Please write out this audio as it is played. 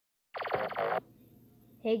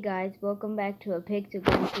Hey guys, welcome back to a Pixel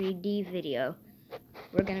Gun 3D video.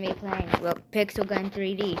 We're gonna be playing, Pixel Gun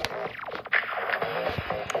 3D.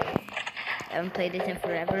 I haven't played this in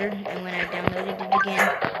forever, and when I downloaded it again,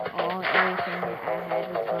 everything that I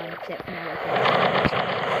had was gone except for my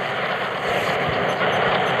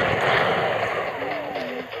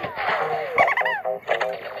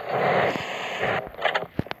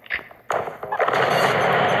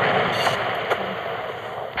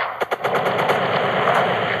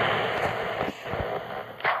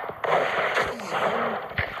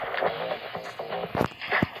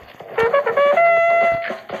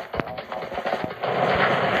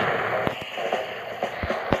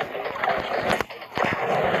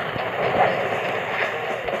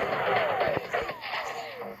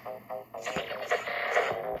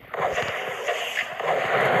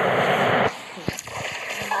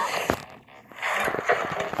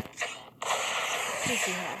This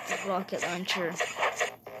you have the rocket launcher. As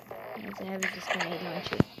I have is this grenade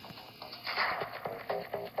launcher.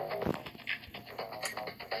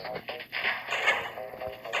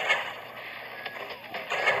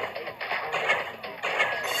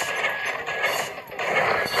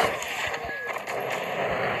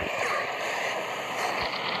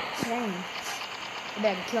 Dang. I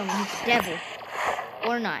better kill him. He's the devil.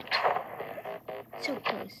 Or not. So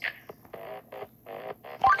close.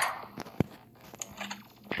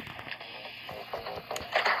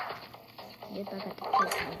 Yep, I got the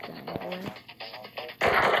kill gun, boy.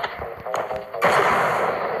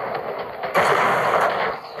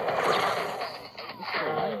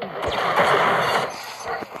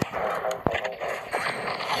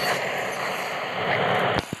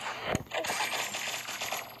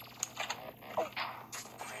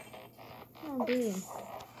 Oh, dude.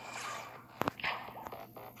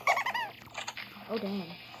 Oh, damn.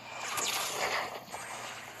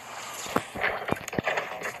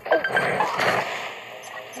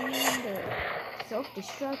 And the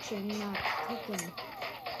self-destruction not taking.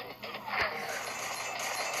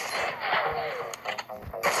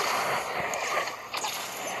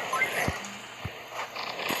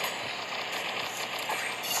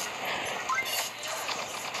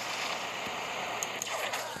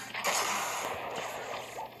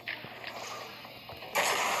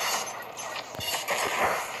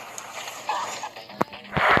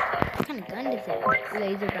 What kind of gun is that?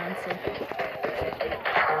 Laser bouncer.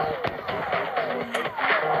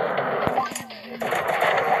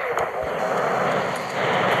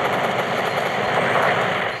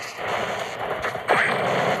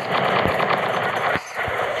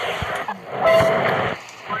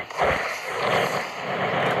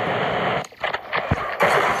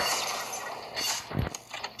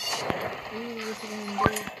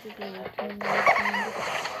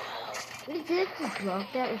 What did I just block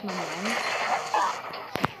that with my mind?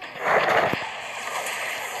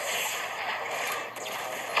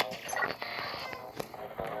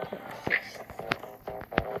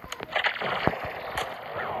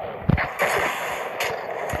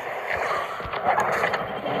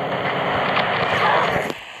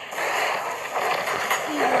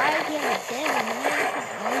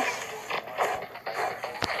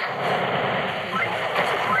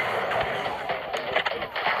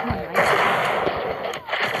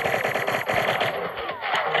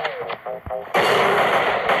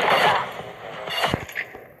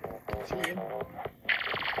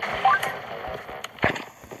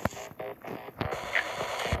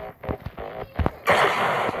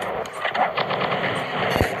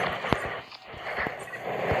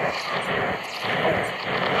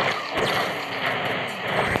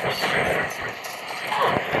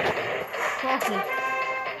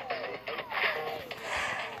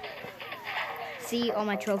 See, all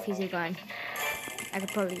my trophies are gone. I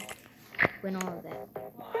could probably win all of that.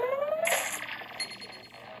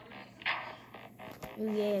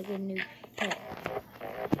 Oh yeah, I get a new pet.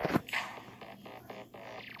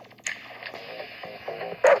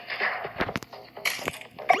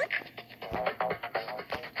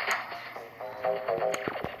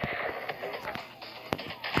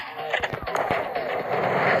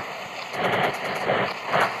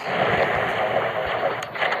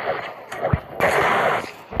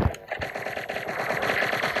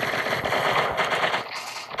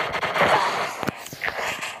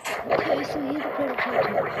 Okay, so here's the prototype.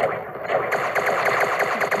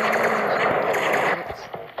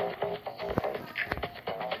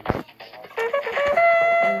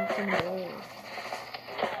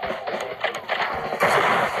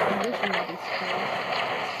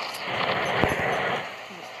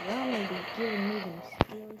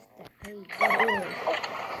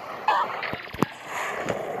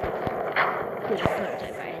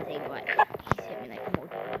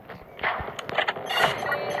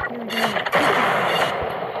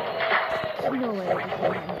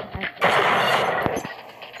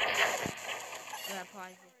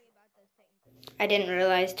 I didn't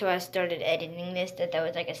realize till I started editing this that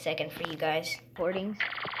was like a second for you guys. Recordings.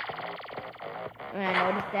 And I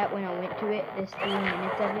noticed that when I went to it, there's 3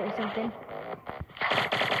 minutes of it or something.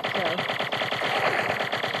 So,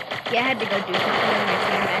 yeah, I had to go do something on my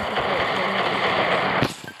camera before it told me.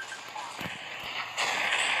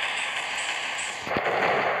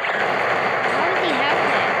 How does he have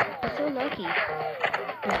that? He's so lucky.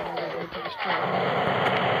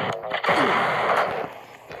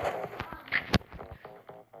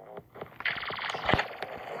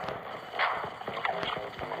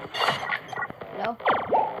 Hello?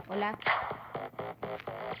 Hola.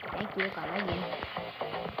 Thank you, come again.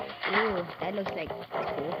 Ooh, that looks like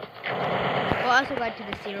cool. Well, I also got to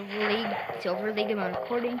the Silver League in my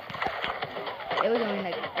recording. It was only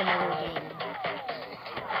like another game.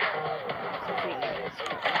 So 3 minutes.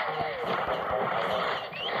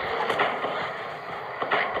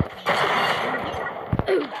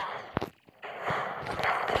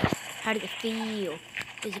 How did it feel?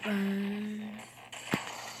 Does it burn?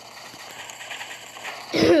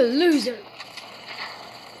 Loser!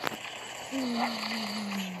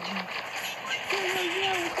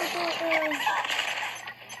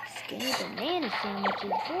 Skinny banana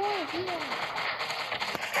sandwiches, boy, yeah.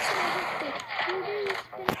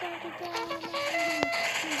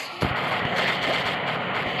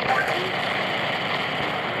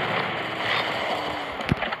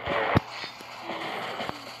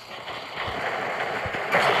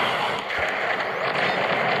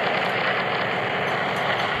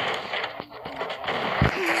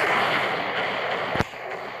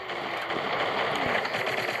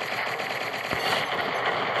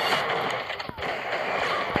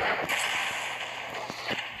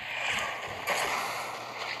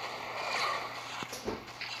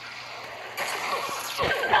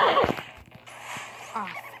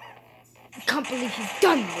 I can't believe he's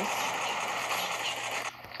done this.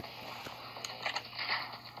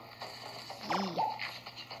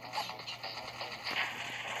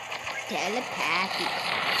 Telepathy.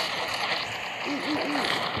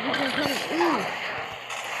 Ooh.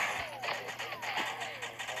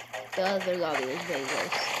 The other lobby was very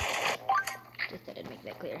worse. Just thought I'd make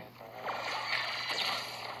that clear.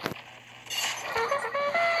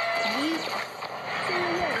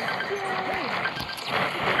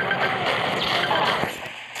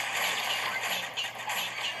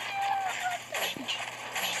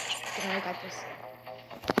 I got this.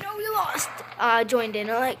 No, we lost. I joined in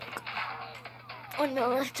like 1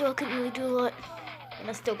 mil. I still couldn't really do a lot. And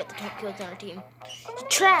I still got the top kills on our team.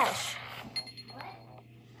 Trash.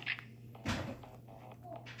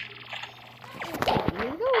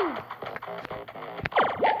 Here we go.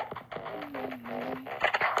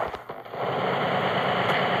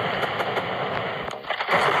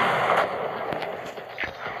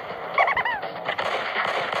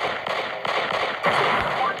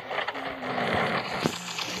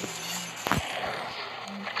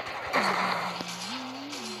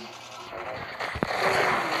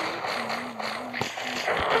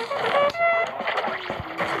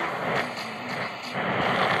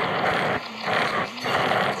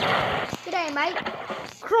 Mate,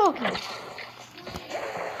 Croaky.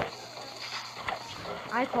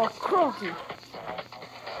 I call Croaky.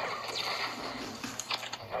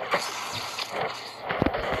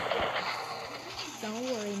 Don't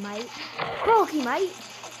worry, mate. Croaky, mate.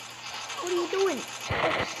 What are you doing?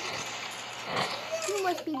 You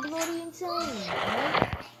must be bloody insane, mate.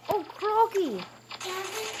 Oh, Croaky.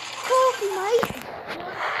 Croaky, mate.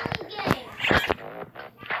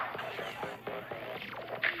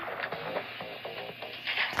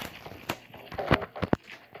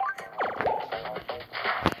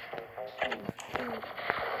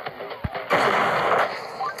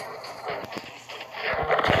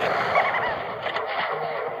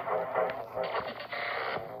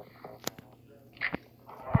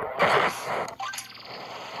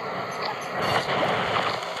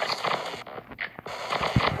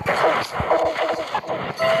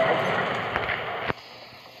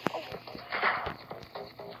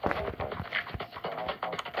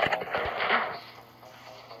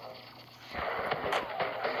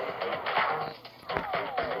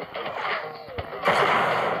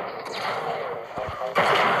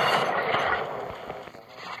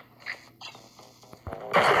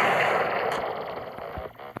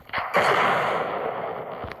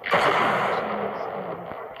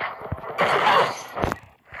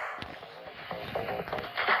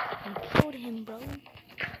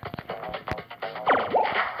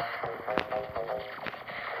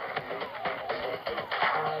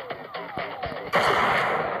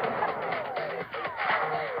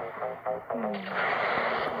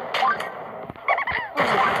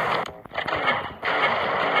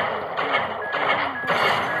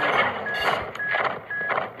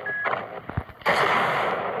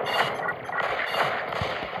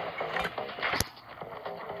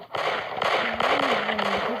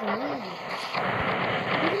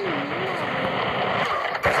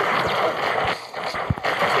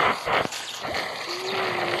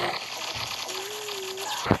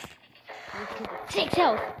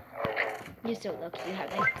 Look, you have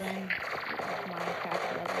this gun. Like Minecraft,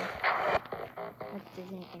 whatever. Not that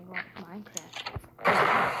there's anything wrong with Minecraft.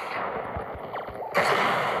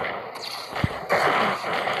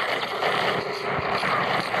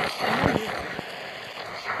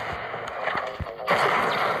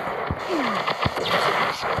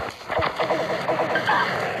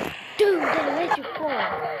 Dude, that electric ball!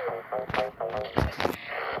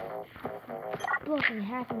 Blocking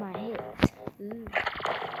half of my hits. Ooh.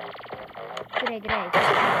 G'day.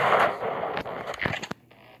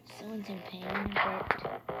 Someone's in pain, but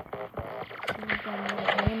someone's gonna need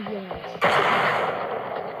an ambulance.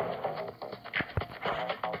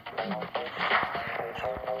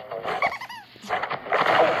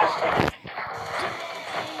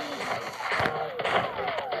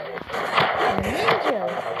 Ninja!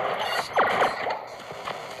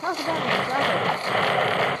 Talk about my brother.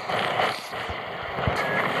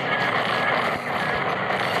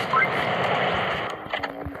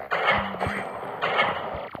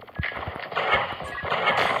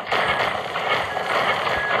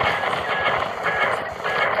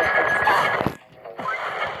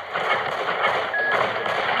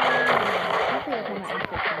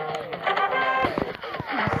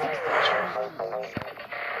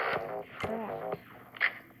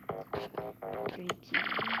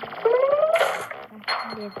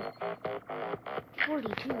 Live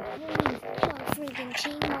 42 please don't freaking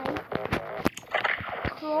chain my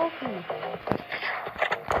trophy.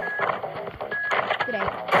 G'day.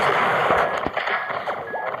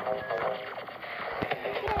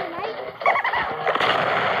 G'day, mate.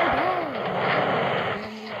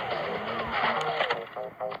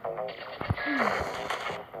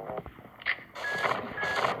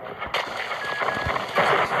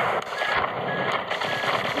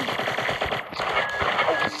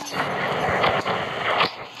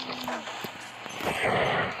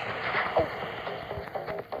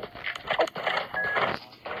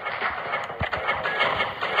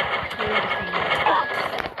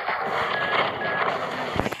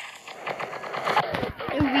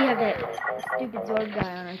 And we have that stupid Zord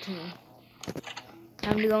guy on our team.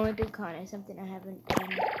 Time to go into Connor, something I haven't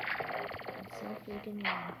done in so freaking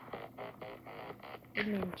long.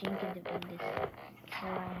 Goodman Jenkins have done this. So I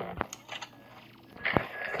have.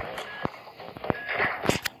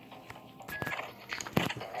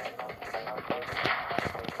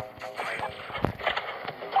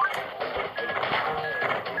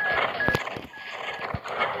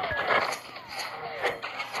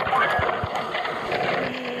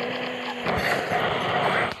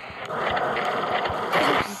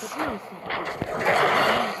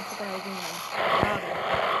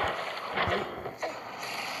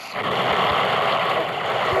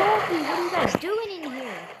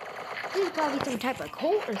 Probably some type of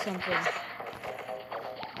cult or something.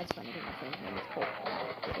 That's funny because my friend's name is Colt.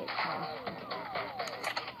 Get it?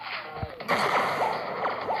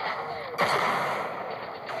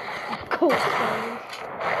 Colt spellings.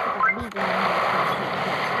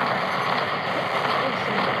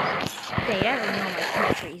 They don't know my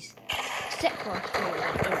countries. Except for Australia.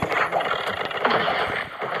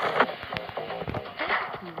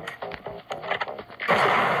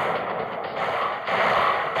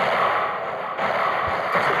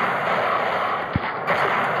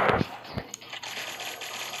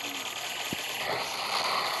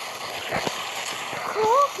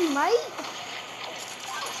 Mate.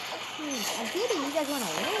 I get it, you guys want to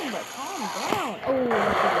win, but calm down. Oh,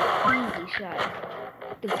 easy shot.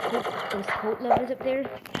 Those coat levers up there.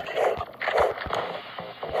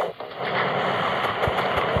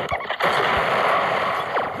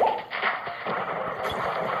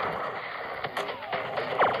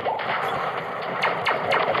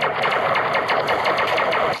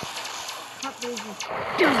 Hot baby.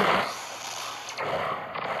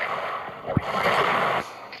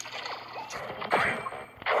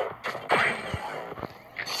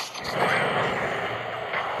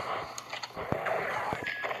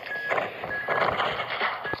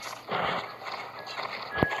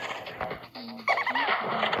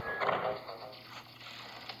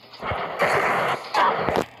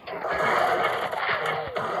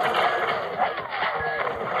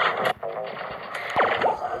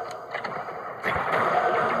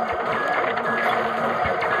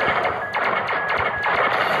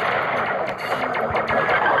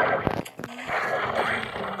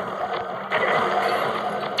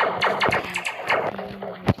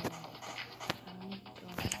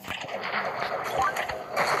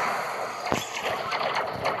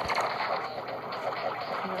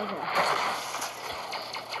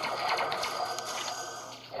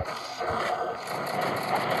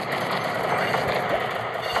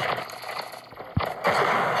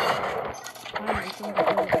 from the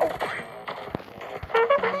building.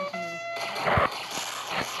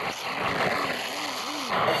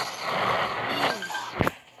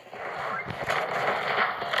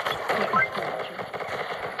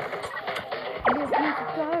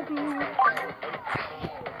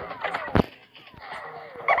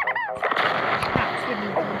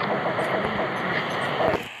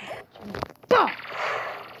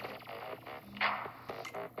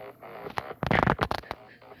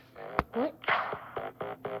 What?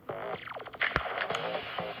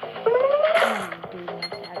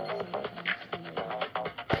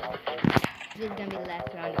 This is gonna be the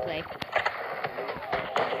last round to play.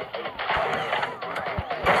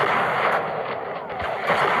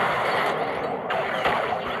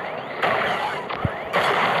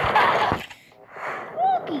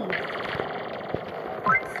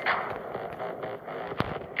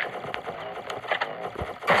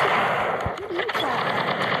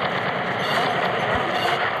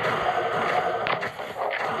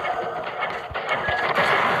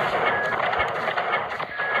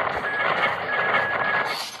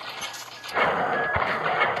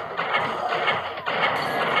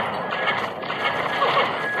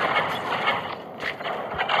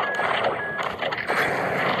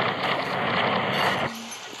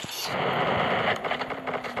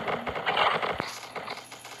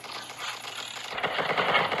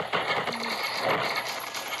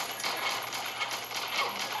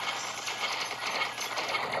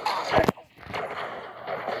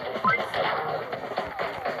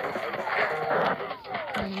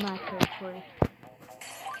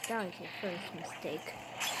 That was your first mistake.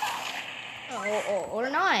 Or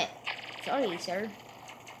not. Sorry, sir.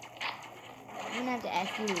 I'm gonna have to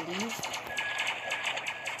ask you to leave.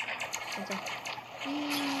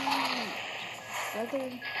 Brother,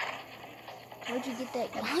 where'd you get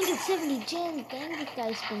that? 170 gems. Dang, this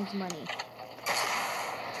guy spends money.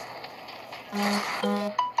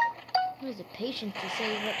 Who has the patience to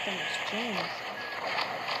save up so much gems?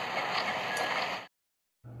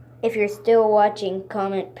 If you're still watching,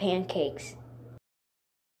 comment pancakes.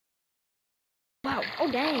 Wow.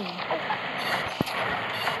 Oh, dang.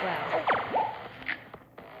 Wow.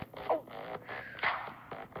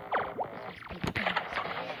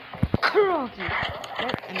 Crocky.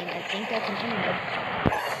 Yep, I mean, I think that's an enemy.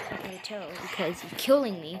 I can tell because he's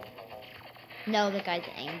killing me. No, the guy's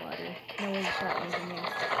an aimbotter. No one shot me from here.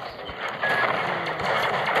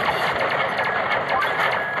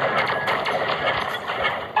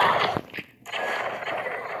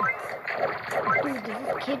 Dude, does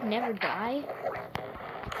this kid never die?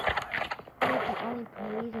 Like the only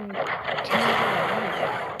reason to just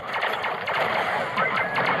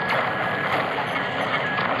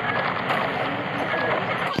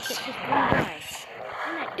one guy.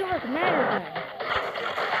 And that dark matter gun.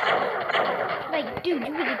 Like, dude,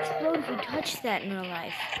 you would explode if you touched that in real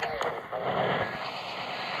life.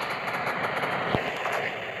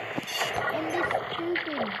 And this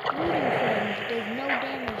stupid bleeding thing does no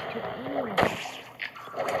damage to anyone.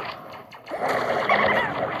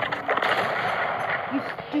 You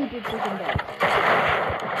stupid freaking dog.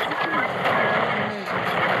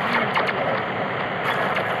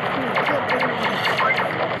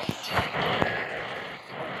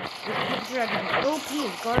 This drug is OP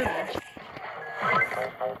is garbage.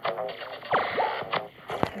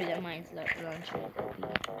 Maybe that mine's launcher is OP.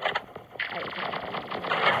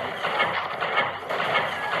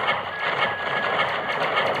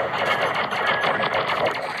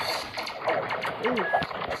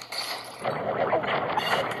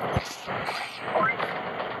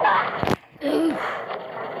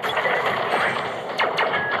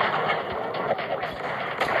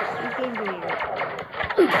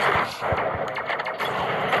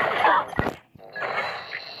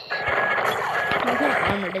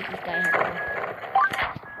 Does this guy have?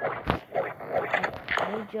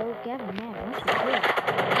 No joke, Gavin, man, I want you to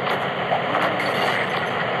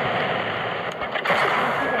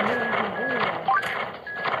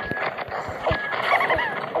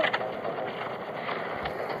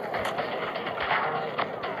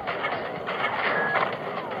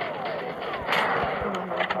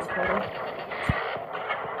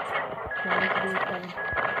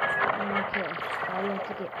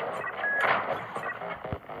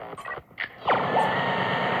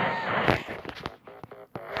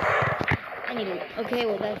Anyway, okay,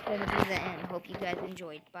 well that's gonna be the end. Hope you guys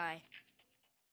enjoyed. Bye.